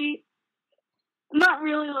movie. Not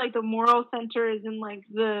really like the moral center is in like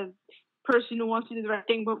the person who wants to do the right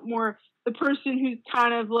thing, but more the person who's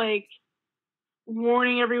kind of like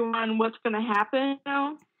warning everyone what's going to happen.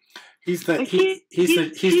 He's the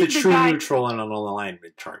true neutral in an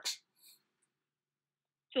alignment chart.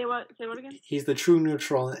 Say what again? He's the true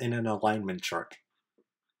neutral in an alignment chart.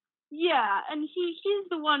 Yeah, and he's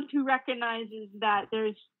the one who recognizes that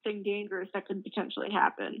there's something dangerous that could potentially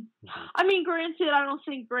happen. Mm-hmm. I mean, granted, I don't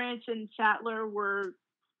think Grant and Sattler were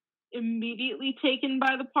immediately taken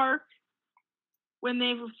by the park when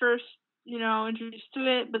they were first, introduced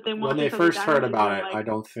to it. But when they first heard about it, I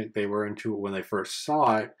don't think they were into it when they first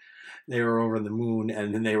saw it. They were over the moon,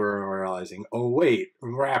 and then they were realizing, oh wait,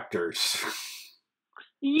 raptors.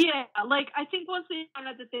 Yeah, like, I think once they found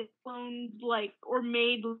out that they cloned, like, or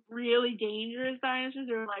made really dangerous dinosaurs,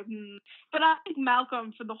 they were like, But I think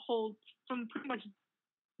Malcolm, from pretty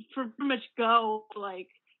much go, like,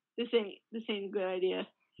 this ain't a good idea.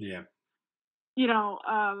 Yeah.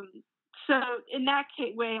 So in that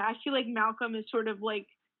way, I feel like Malcolm is sort of, like,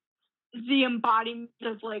 the embodiment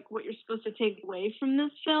of, like, what you're supposed to take away from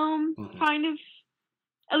this film, kind of.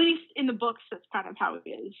 At least in the books, that's kind of how it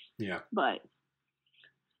is. Yeah. But...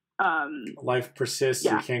 life persists.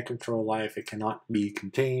 Yeah. You can't control life. It cannot be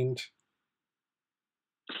contained.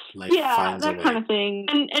 Like finds a way. kind of thing,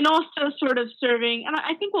 and also sort of serving. And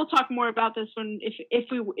I think we'll talk more about this when if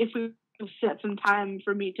we set some time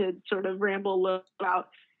for me to sort of ramble a little about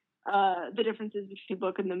the differences between the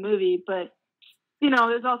book and the movie. But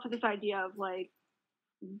there's also this idea of like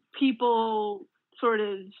people sort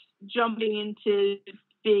of jumping into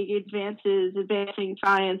big advancing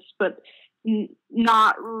science, but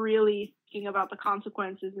not really thinking about the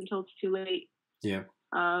consequences until it's too late. Yeah.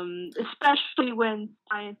 Especially when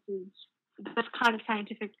this kind of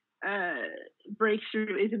scientific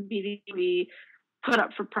breakthrough is immediately put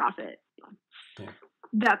up for profit. Yeah.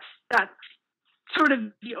 That's sort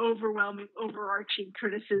of the overarching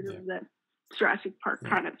criticism that Jurassic Park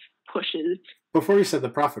kind of pushes. Before you said the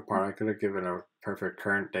profit part, I could have given a perfect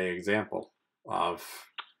current day example of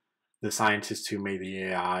the scientist who made the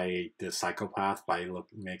AI the psychopath by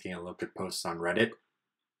making a look at posts on Reddit.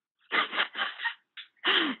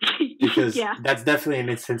 Because that's definitely an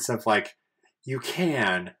instance of like, you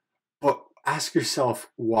can, but ask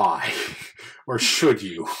yourself why, or should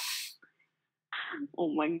you?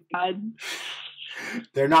 Oh my god.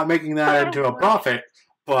 They're not making that into a profit,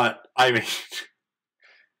 but I mean,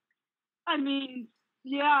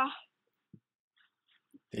 yeah.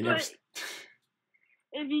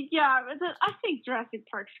 I think Jurassic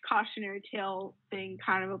Park's cautionary tale thing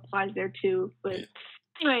kind of applies there too. But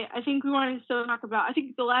anyway, I think we wanted to still talk about. I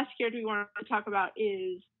think the last character we wanted to talk about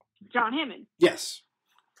is John Hammond. Yes.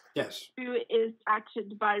 Who is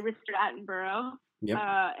acted by Richard Attenborough. Yep.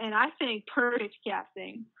 And I think perfect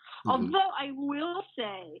casting. Mm-hmm. Although I will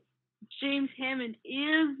say, John Hammond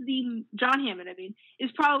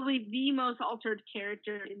is probably the most altered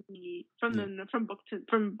character from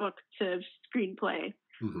book to screenplay.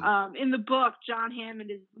 Mm-hmm. In the book, John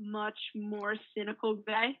Hammond is much more cynical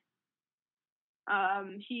guy.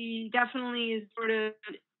 He definitely is sort of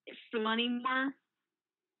funny more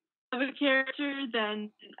of a character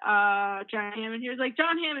than John Hammond here. Like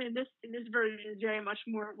John Hammond in this version is very much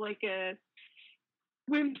more of like a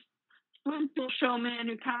whimsical showman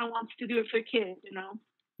who kind of wants to do it for kids,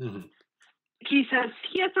 Mm-hmm. He has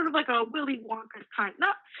sort of like a Willy Wonka kind,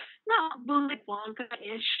 not Willy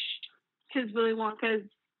Wonka-ish, because Willy Wonka is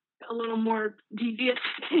a little more devious.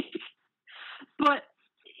 But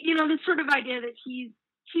this sort of idea that he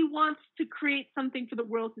wants to create something for the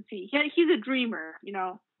world to see. He's a dreamer,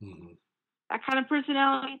 Mm-hmm. That kind of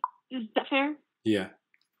personality. Is that fair? Yeah.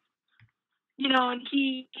 And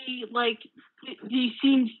he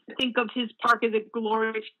seems to think of his park as a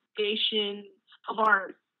glorification of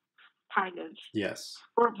art, kind of. Yes.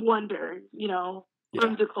 Or of wonder,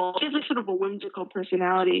 whimsical. He has like sort of a whimsical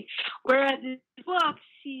personality. Whereas in his books,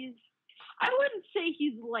 I wouldn't say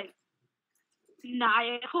he's like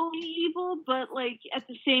maniacally evil, but like at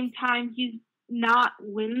the same time, he's not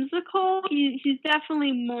whimsical. He's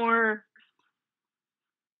definitely more.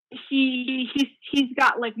 He's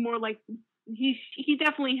got like more like. He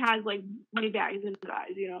definitely has like money bags in his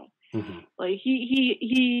eyes, Mm-hmm. Like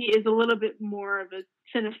he is a little bit more of a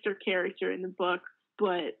sinister character in the book,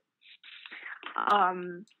 but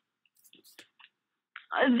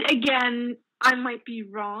again, I might be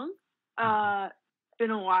wrong. It's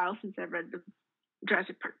been a while since I've read the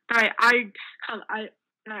Jurassic Park. After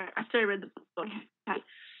I read the book,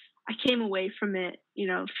 I came away from it,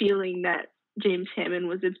 feeling that James Hammond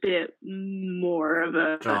was a bit more of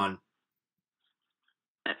a John.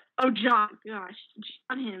 John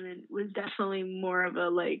Hammond was definitely more of a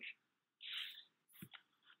like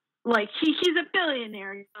he's a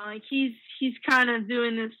billionaire, like he's kind of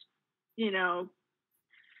doing this, he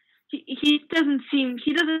doesn't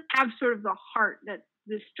have sort of the heart that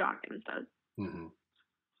this John Hammond does. Mm-hmm.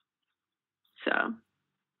 So.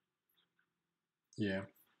 Yeah.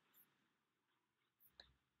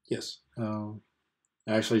 Yes.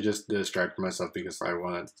 I actually just distracted myself because I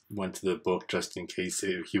went to the book just in case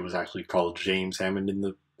he was actually called James Hammond in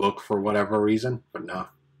the book for whatever reason, but no.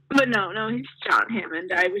 But no, he's John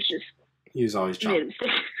Hammond. I was just. He was always John.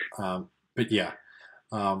 But yeah,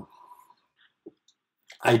 I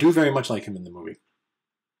do very much like him in the movie.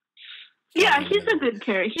 Yeah, he's a good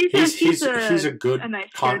character. He's a good nice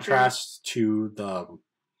contrast to the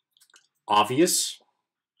obvious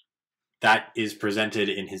that is presented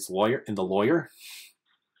in the lawyer.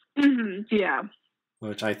 Mm-hmm, yeah.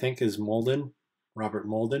 Which I think is Robert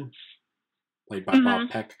Molden, played by Bob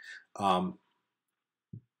Peck.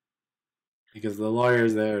 Because the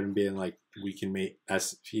lawyer's there and being like, we can make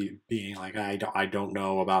being like, I don't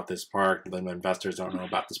know about this park. The investors don't know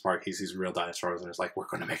about this park. He sees real dinosaurs and it's like, we're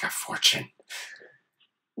going to make a fortune.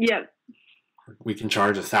 Yeah. We can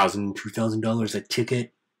charge $1,000, $2,000 a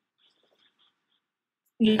ticket.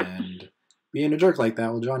 Yeah. And being a jerk like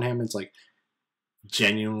that. Well, John Hammond's like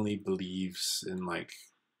genuinely believes in like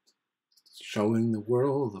showing the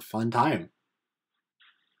world a fun time.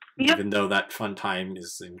 Yep. Even though that fun time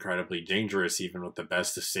is incredibly dangerous, even with the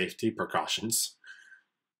best of safety precautions.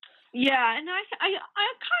 Yeah, and I kind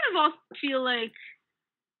of also feel like,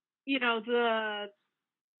 you know,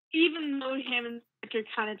 even though Hammond's character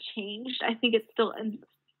kind of changed, I think it still ends up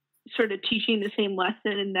sort of teaching the same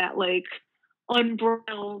lesson in that, like,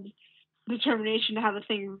 unbridled determination to have a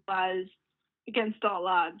thing realized against all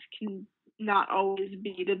odds can not always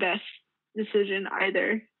be the best decision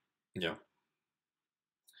either. Yeah.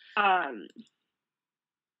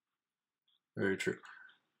 Very true.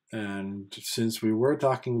 And since we were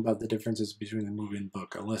talking about the differences between the movie and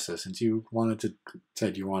book, Alyssa, since you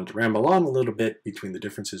said you wanted to ramble on a little bit between the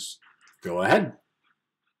differences, go ahead.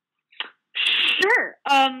 Sure.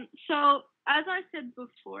 So as I said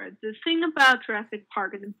before, the thing about Jurassic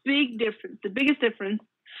Park and the biggest difference,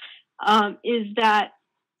 is the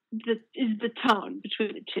tone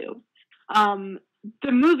between the two.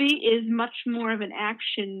 The movie is much more of an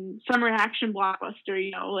summer action blockbuster,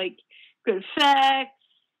 you know, like good effects,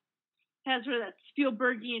 has sort of that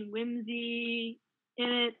Spielbergian whimsy in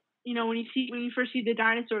it. You know, when you first see the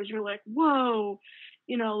dinosaurs, you're like, whoa,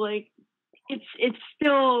 you know, like it's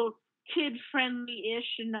still kid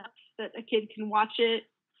friendly-ish enough that a kid can watch it.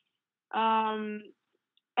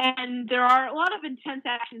 And there are a lot of intense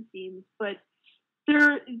action scenes, but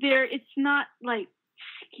it's not like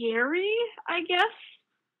scary, I guess.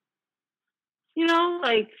 You know,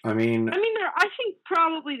 like I think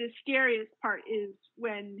probably the scariest part is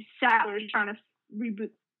when Sattler's trying to reboot the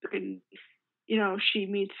book and, you know, she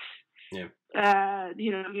meets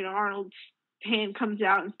Arnold's hand comes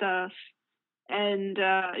out and stuff, and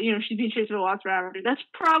you know, she's being chased by a velociraptor. That's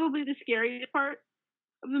probably the scariest part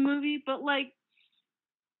of the movie, but like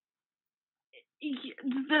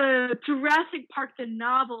the Jurassic Park, the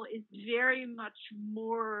novel, is very much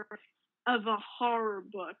more of a horror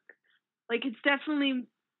book. Like, it's definitely,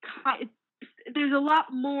 there's a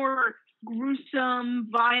lot more gruesome,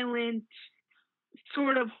 violent,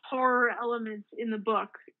 sort of horror elements in the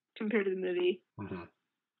book compared to the movie. Mm-hmm.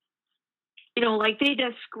 You know, like, they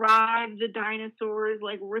describe the dinosaurs,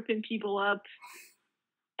 like, ripping people up.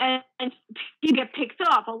 And you get picked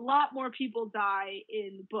off. A lot more people die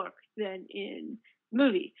in the book than in the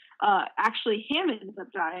movie. Actually, Hammond ends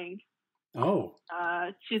up dying. Oh.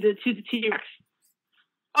 To the T-Rex.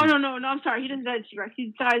 Oh, no, I'm sorry. He doesn't die to T-Rex.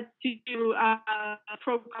 He dies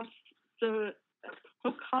to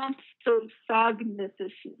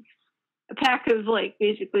Procompsognathus. A pack of, like,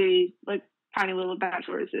 basically, like, tiny little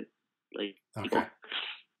dinosaurs that, like, okay.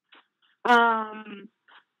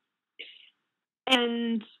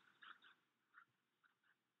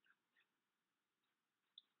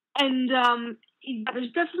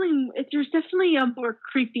 There's definitely a more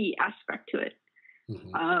creepy aspect to it.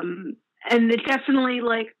 Mm-hmm. And it's definitely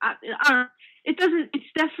like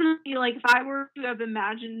it's definitely like, if I were to have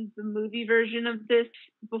imagined the movie version of this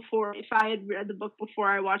before, if I had read the book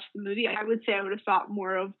before I watched the movie, I would say I would have thought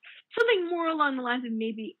more of something more along the lines of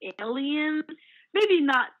maybe Alien, maybe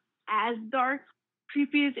not as dark,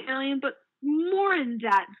 creepy as Alien, but more in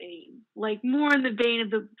that vein, like more in the vein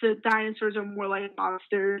of the dinosaurs are more like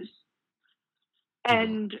monsters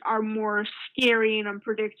and are more scary and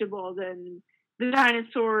unpredictable than the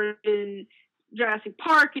dinosaurs in Jurassic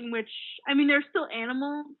Park, in which, I mean, they're still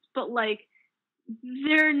animals, but like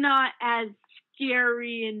they're not as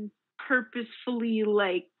scary and purposefully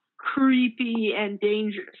like creepy and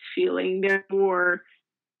dangerous feeling. They're more,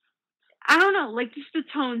 I don't know, like just the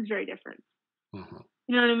tone's very different. Mm-hmm.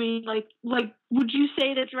 You know what I mean? Like, would you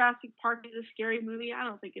say that Jurassic Park is a scary movie? I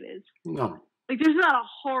don't think it is. No. Like, there's not a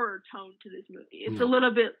horror tone to this movie. It's a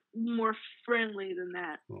little bit more friendly than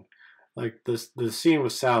that. Like, the scene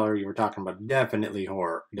with Sattler you were talking about, definitely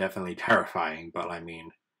horror, definitely terrifying, but I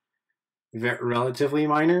mean, relatively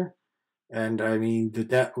minor. And I mean,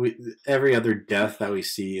 every other death that we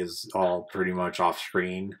see is all pretty much off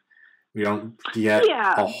screen. We don't get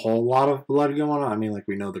a whole lot of blood going on. I mean, like,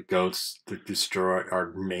 we know the goats that destroy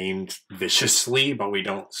are maimed viciously, but we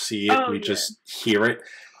don't see it. We just hear it.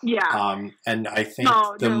 Yeah. And I think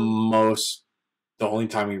the only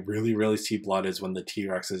time we really, really see blood is when the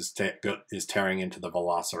T-Rex is tearing into the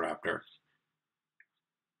Velociraptor.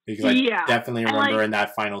 Because I definitely remember in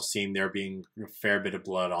that final scene there being a fair bit of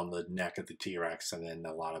blood on the neck of the T-Rex, and then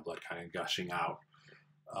a lot of blood kind of gushing out.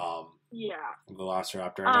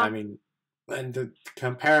 Velociraptor. And I mean,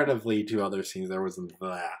 comparatively to other scenes, there wasn't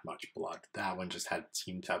that much blood. That one just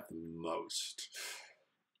seemed to have the most.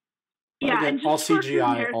 But again, all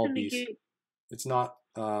CGI, all beast. It's not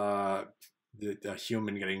the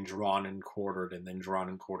human getting drawn and quartered and then drawn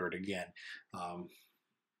and quartered again.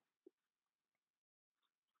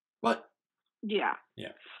 But yeah.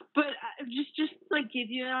 But just like give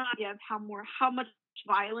you an idea of how much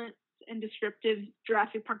violence and descriptive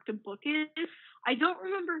Jurassic Park the book is. I don't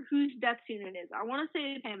remember whose death scene it is. I want to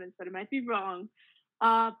say it's Hammond's, but it might be wrong.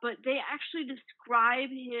 But they actually describe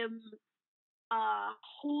him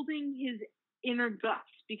holding his inner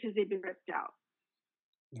guts because they've been ripped out.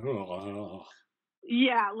 Oh.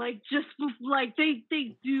 Yeah, like just like they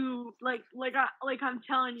do like I'm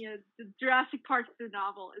telling you, the Jurassic Park the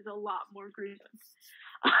novel is a lot more gruesome.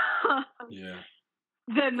 Yeah.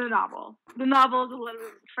 Than the novel. The novel is a little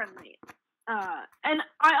bit friendly. And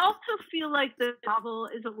I also feel like the novel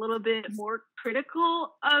is a little bit more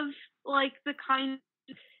critical of like the kind of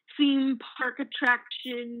theme park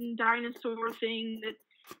attraction dinosaur thing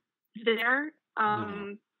that's there.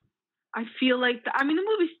 I feel like the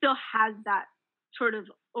movie still has that sort of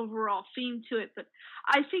overall theme to it, but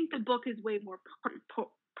I think the book is way more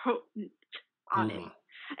potent on it,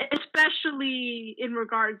 especially in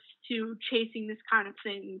regards to chasing this kind of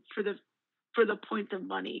thing for the point of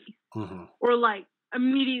money, or like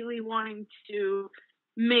immediately wanting to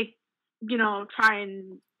make, try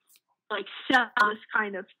and like sell this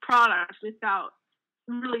kind of product without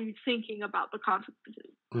really thinking about the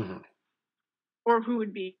consequences. Or who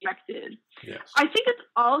would be affected. Yes. I think it's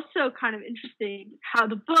also kind of interesting how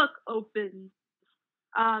the book opens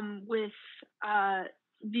with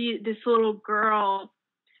this little girl.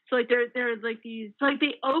 So like there's like these, like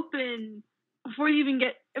they open before you even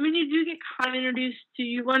get. I mean, you do get kind of introduced to.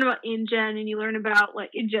 You learn about InGen, and you learn about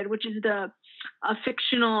like InGen, which is the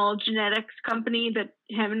fictional genetics company that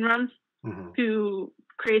Hammond runs, who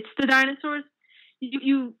creates the dinosaurs.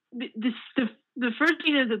 The first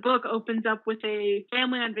scene of the book opens up with a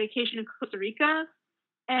family on vacation in Costa Rica,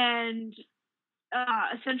 and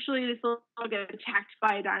essentially this little girl gets attacked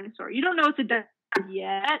by a dinosaur. You don't know it's a dinosaur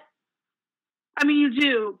yet. I mean, you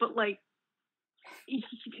do, but like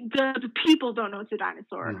the people don't know it's a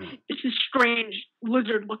dinosaur. It's a strange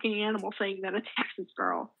lizard-looking animal thing that attacks this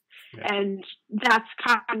girl, and that's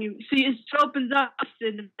kind of so it opens up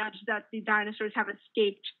and that the dinosaurs have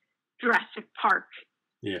escaped Jurassic Park.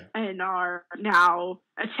 Yeah. And are now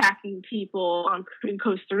attacking people in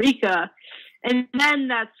Costa Rica. And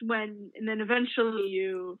then eventually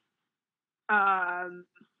you and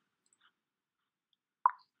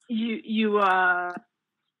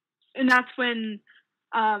that's when,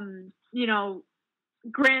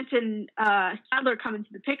 Grant and Sadler come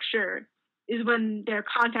into the picture, is when they're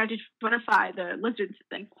contacted to identify the lizards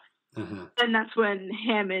thing. And that's when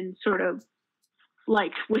Hammond sort of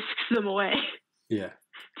like whisks them away. Yeah.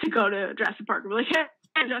 To go to Jurassic Park. We're like, hey,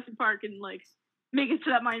 Jurassic Park, and like make it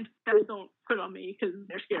so that my friends don't quit on me because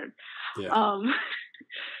they're scared. Yeah.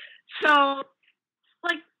 So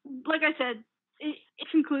like I said, in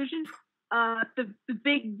conclusion, the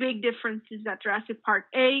big difference is that Jurassic Park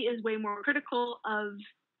A is way more critical of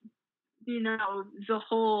the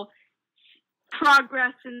whole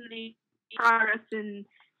progress and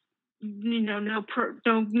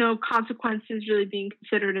no consequences really being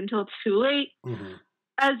considered until it's too late.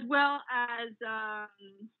 As well as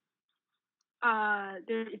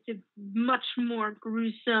it's a much more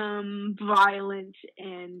gruesome, violent,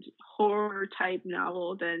 and horror type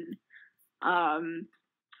novel than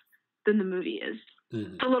the movie is.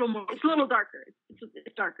 It's a little more. It's a little darker.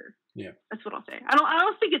 It's darker. Yeah, that's what I'll say. I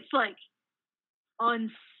don't think it's like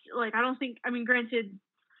I don't think. I mean, granted,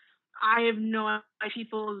 I have no idea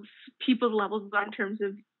people's levels are in terms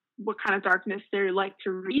of what kind of darkness they like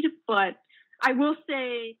to read, but I will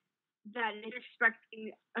say that if you're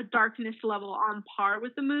expecting a darkness level on par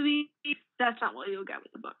with the movie, that's not what you'll get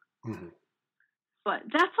with the book. But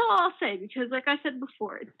that's all I'll say, because like I said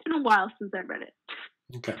before, it's been a while since I read it.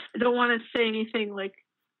 Okay. I don't want to say anything like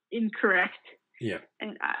incorrect. Yeah.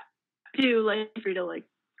 And I do like for you to like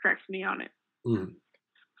correct me on it.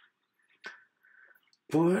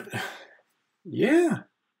 But yeah,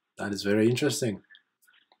 that is very interesting.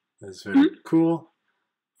 That's very cool.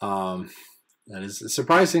 That is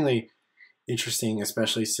surprisingly interesting,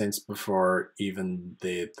 especially since before even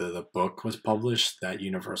the book was published, that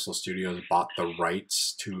Universal Studios bought the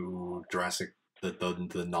rights to Jurassic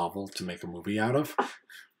the novel to make a movie out of.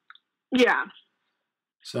 Yeah.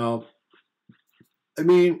 So, I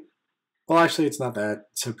mean, well, actually, it's not that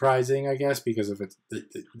surprising, I guess, because if it's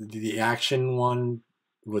the action one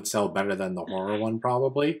would sell better than the horror one,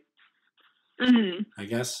 probably. I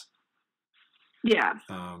guess. Yeah.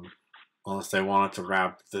 Unless they wanted to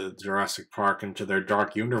wrap the Jurassic Park into their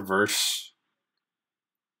dark universe.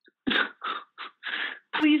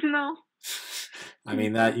 Please no. I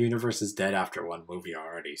mean, that universe is dead after one movie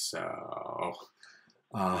already, so...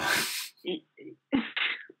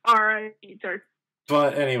 Alright,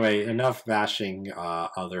 but anyway, enough bashing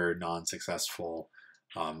other non-successful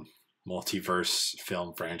multiverse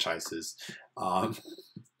film franchises.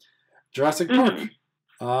 Jurassic Park.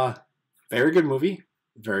 Very good movie.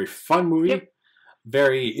 Very fun movie. Yep.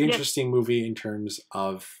 Very interesting movie in terms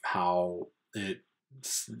of how it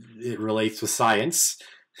relates with science.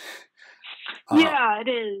 Yeah, it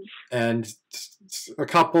is. And a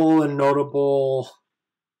couple of notable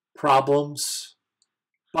problems,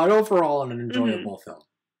 but overall an enjoyable film.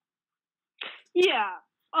 Yeah.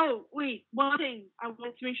 Oh, wait, one thing. I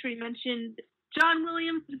wanted to make sure you mentioned John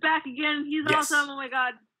Williams is back again. He's awesome. Oh my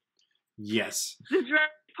god. Yes. The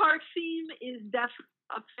Jurassic Park theme is definitely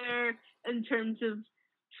up there in terms of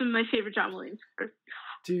some of my favorite John Williams scores.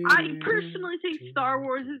 I personally think Star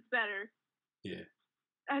Wars is better. Yeah.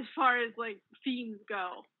 As far as like themes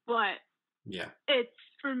go, but yeah, it's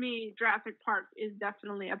for me. Jurassic Park is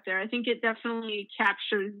definitely up there. I think it definitely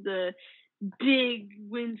captures the big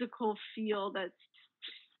whimsical feel that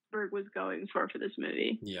Spielberg was going for this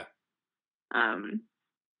movie. Yeah.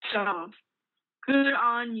 So good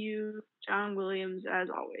on you, John Williams, as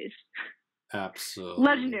always. Absolutely.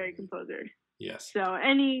 Legendary composer. Yes. So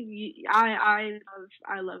I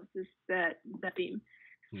love that theme.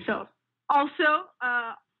 So. Also,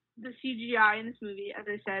 the CGI in this movie, as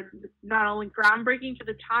I said, not only groundbreaking for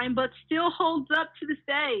the time, but still holds up to this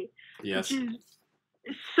day. Yes. Which is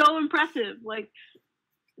so impressive. Like,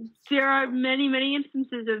 there are many, many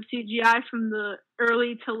instances of CGI from the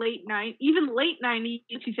early to late 90s, even late 90s,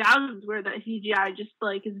 2000s, where that CGI just,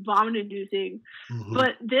 like, is vomit-inducing.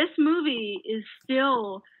 But this movie is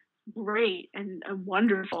still great and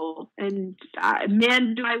wonderful. And,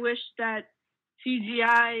 man, do I wish that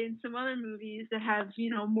CGI in some other movies that have,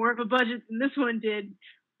 more of a budget than this one did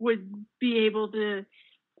would be able to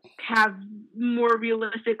have more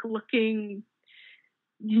realistic looking,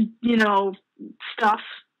 stuff.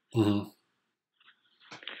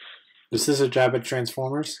 Is this a jab at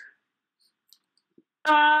Transformers?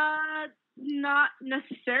 Not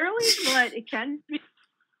necessarily, but it can be.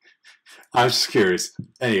 I was just curious.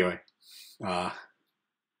 Anyway, I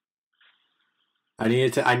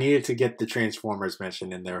needed to get the Transformers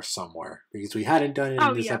mentioned in there somewhere because we hadn't done it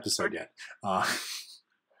in this episode yet. The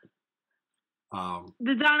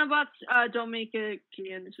Dinobots don't make a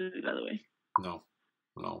cameo in this movie, by the way. No.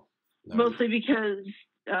 Mostly because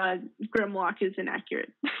Grimlock is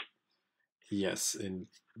inaccurate. Yes, in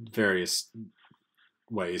various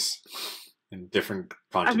ways, in different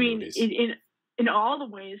continuities. I mean, in all the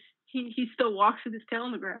ways, he still walks with his tail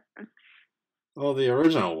on the ground. Well, the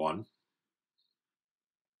original one.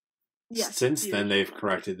 Yes, since then, they've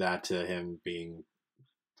corrected that to him being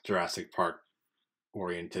Jurassic Park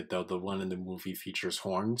oriented, though the one in the movie features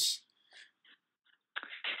horns.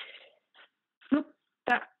 Nope,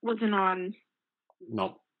 that wasn't on.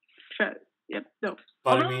 Nope. Yep, no.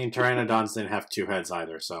 But I mean, Pteranodons didn't have two heads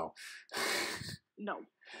either, so. No.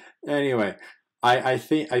 Anyway, I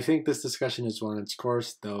think this discussion is run its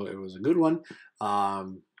course, though it was a good one.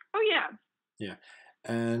 Oh yeah. Yeah.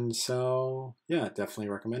 And so, yeah, definitely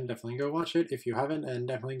recommend. Definitely go watch it if you haven't, and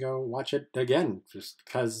definitely go watch it again, just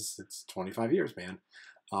because it's 25 years, man.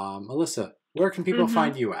 Alyssa, where can people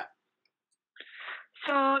find you at?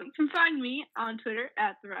 So you can find me on Twitter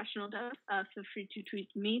at TheRationalDev. Feel free to tweet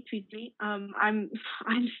me. I'm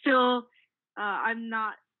still,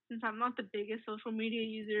 since I'm not the biggest social media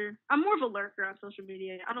user, I'm more of a lurker on social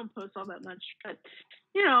media. I don't post all that much, but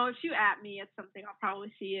if you at me at something, I'll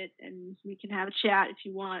probably see it, and we can have a chat if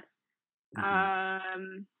you want.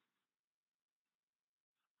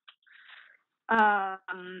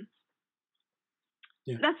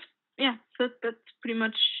 That's pretty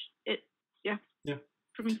much it. Yeah.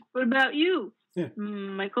 For me. What about you,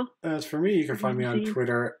 Michael? As for me, you can find me on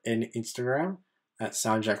Twitter and Instagram at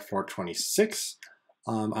SoundJack426.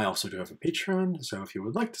 I also do have a Patreon, so if you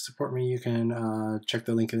would like to support me, you can check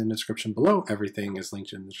the link in the description below. Everything is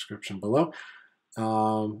linked in the description below.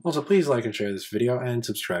 Also, please like and share this video and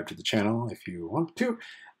subscribe to the channel if you want to.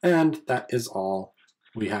 And that is all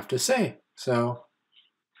we have to say. So,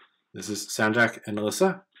 this is SoundJack and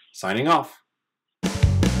Alyssa signing off.